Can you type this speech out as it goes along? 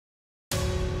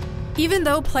Even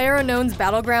though PlayerUnknown's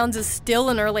Battlegrounds is still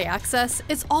in early access,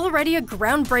 it's already a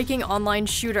groundbreaking online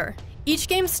shooter. Each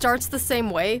game starts the same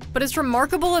way, but its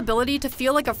remarkable ability to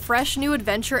feel like a fresh new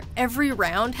adventure every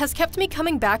round has kept me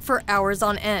coming back for hours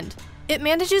on end. It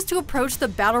manages to approach the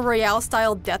Battle Royale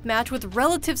style deathmatch with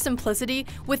relative simplicity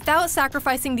without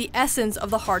sacrificing the essence of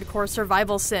the hardcore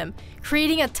survival sim,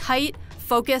 creating a tight,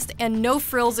 focused, and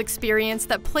no-frills experience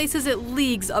that places it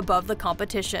leagues above the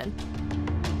competition.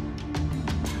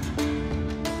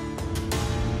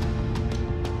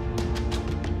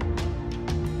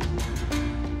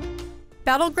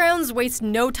 Battlegrounds wastes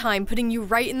no time putting you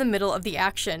right in the middle of the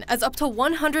action, as up to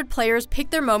 100 players pick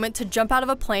their moment to jump out of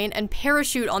a plane and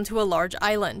parachute onto a large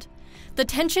island. The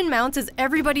tension mounts as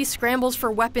everybody scrambles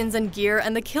for weapons and gear,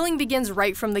 and the killing begins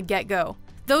right from the get-go.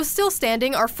 Those still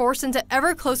standing are forced into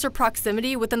ever closer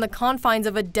proximity within the confines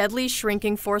of a deadly,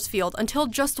 shrinking force field until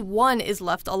just one is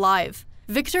left alive.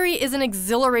 Victory is an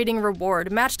exhilarating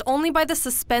reward, matched only by the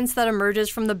suspense that emerges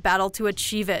from the battle to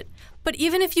achieve it. But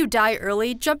even if you die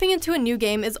early, jumping into a new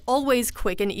game is always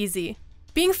quick and easy.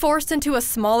 Being forced into a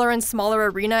smaller and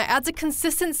smaller arena adds a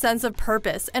consistent sense of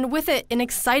purpose, and with it, an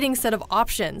exciting set of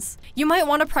options. You might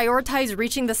want to prioritize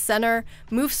reaching the center,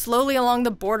 move slowly along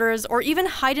the borders, or even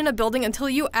hide in a building until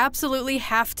you absolutely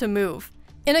have to move.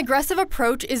 An aggressive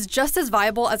approach is just as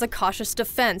viable as a cautious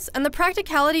defense, and the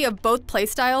practicality of both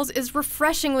playstyles is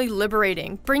refreshingly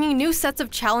liberating, bringing new sets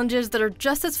of challenges that are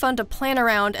just as fun to plan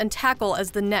around and tackle as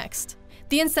the next.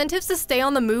 The incentives to stay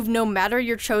on the move no matter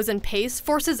your chosen pace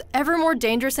forces ever more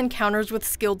dangerous encounters with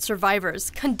skilled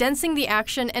survivors, condensing the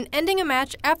action and ending a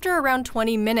match after around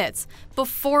 20 minutes,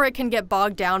 before it can get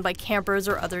bogged down by campers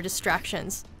or other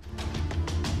distractions.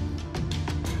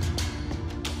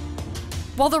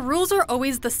 While the rules are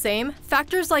always the same,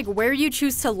 factors like where you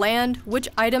choose to land, which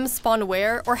items spawn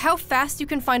where, or how fast you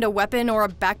can find a weapon or a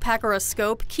backpack or a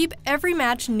scope keep every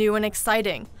match new and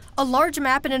exciting. A large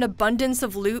map and an abundance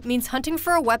of loot means hunting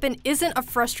for a weapon isn't a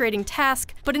frustrating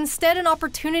task, but instead an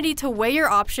opportunity to weigh your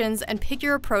options and pick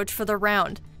your approach for the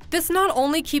round. This not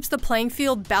only keeps the playing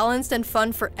field balanced and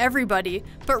fun for everybody,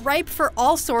 but ripe for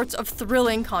all sorts of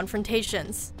thrilling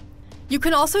confrontations. You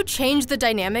can also change the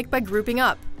dynamic by grouping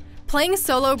up. Playing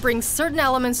solo brings certain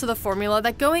elements to the formula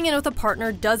that going in with a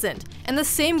partner doesn't, and the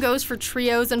same goes for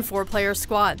trios and 4-player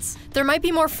squads. There might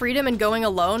be more freedom in going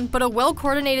alone, but a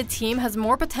well-coordinated team has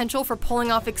more potential for pulling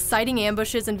off exciting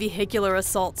ambushes and vehicular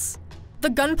assaults. The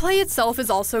gunplay itself is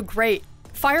also great.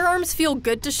 Firearms feel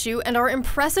good to shoot and are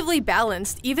impressively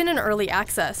balanced, even in early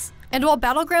access. And while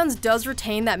Battlegrounds does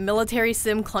retain that military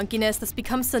sim clunkiness that's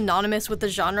become synonymous with the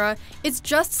genre, it's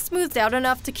just smoothed out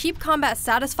enough to keep combat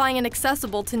satisfying and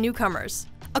accessible to newcomers.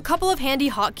 A couple of handy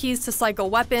hotkeys to cycle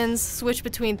weapons, switch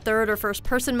between third or first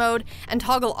person mode, and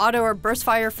toggle auto or burst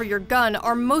fire for your gun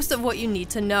are most of what you need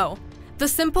to know. The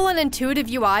simple and intuitive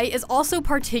UI is also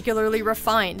particularly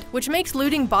refined, which makes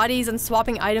looting bodies and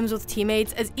swapping items with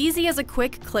teammates as easy as a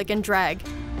quick click and drag.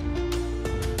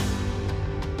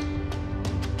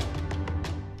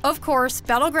 Of course,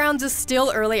 Battlegrounds is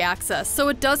still early access, so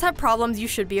it does have problems you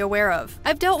should be aware of.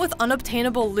 I've dealt with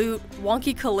unobtainable loot,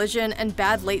 wonky collision, and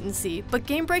bad latency, but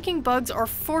game-breaking bugs are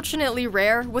fortunately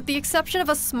rare, with the exception of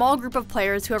a small group of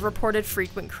players who have reported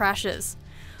frequent crashes.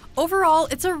 Overall,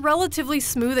 it's a relatively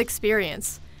smooth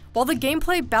experience. While the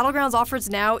gameplay Battlegrounds offers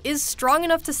now is strong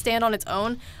enough to stand on its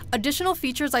own, additional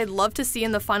features I'd love to see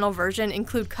in the final version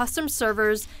include custom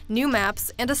servers, new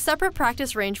maps, and a separate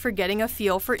practice range for getting a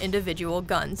feel for individual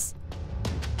guns.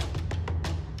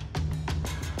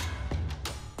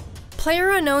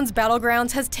 PlayerUnknown's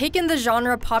Battlegrounds has taken the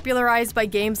genre popularized by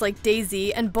games like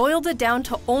DayZ and boiled it down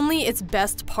to only its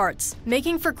best parts,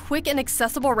 making for quick and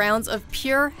accessible rounds of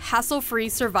pure, hassle-free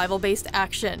survival-based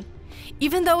action.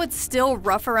 Even though it's still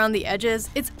rough around the edges,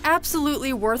 it's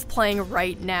absolutely worth playing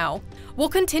right now. We'll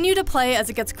continue to play as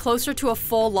it gets closer to a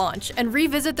full launch, and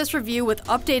revisit this review with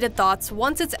updated thoughts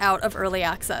once it's out of early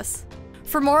access.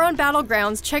 For more on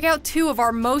Battlegrounds, check out 2 of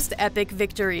our most epic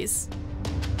victories.